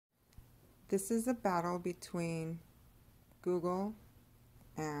This is a battle between Google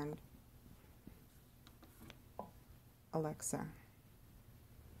and Alexa.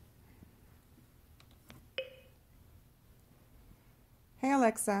 Hey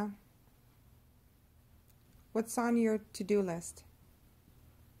Alexa, what's on your to-do list?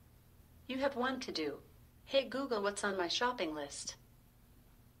 You have one to do. Hey Google, what's on my shopping list?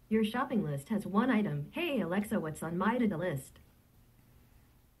 Your shopping list has one item. Hey Alexa, what's on my to-do list?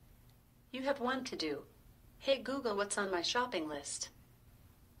 You have one to do. Hey Google, what's on my shopping list?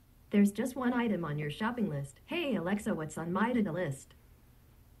 There's just one item on your shopping list. Hey Alexa, what's on my to-do list?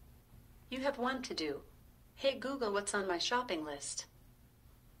 You have one to do. Hey Google, what's on my shopping list?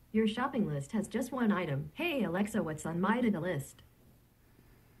 Your shopping list has just one item. Hey Alexa, what's on my to-do list?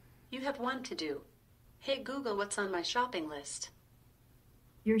 You have one to do. Hey Google, what's on my shopping list?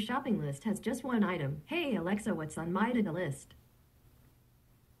 Your shopping list has just one item. Hey Alexa, what's on my to-do list?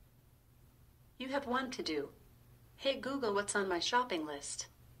 You have one to do. Hey Google, what's on my shopping list?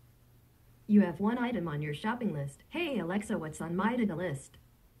 You have one item on your shopping list. Hey Alexa, what's on my to-do list?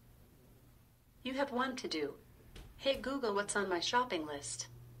 You have one to do. Hey Google, what's on my shopping list?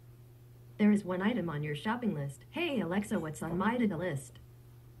 There is one item on your shopping list. Hey Alexa, what's on my to-do list?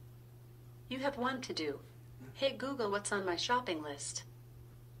 You have one to do. Hey Google, what's on my shopping list?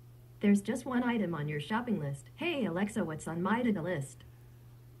 There's just one item on your shopping list. Hey Alexa, what's on my to-do list?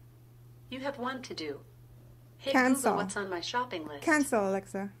 You have one to do. Hey Cancel. Google, what's on my shopping list? Cancel,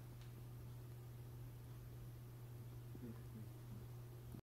 Alexa.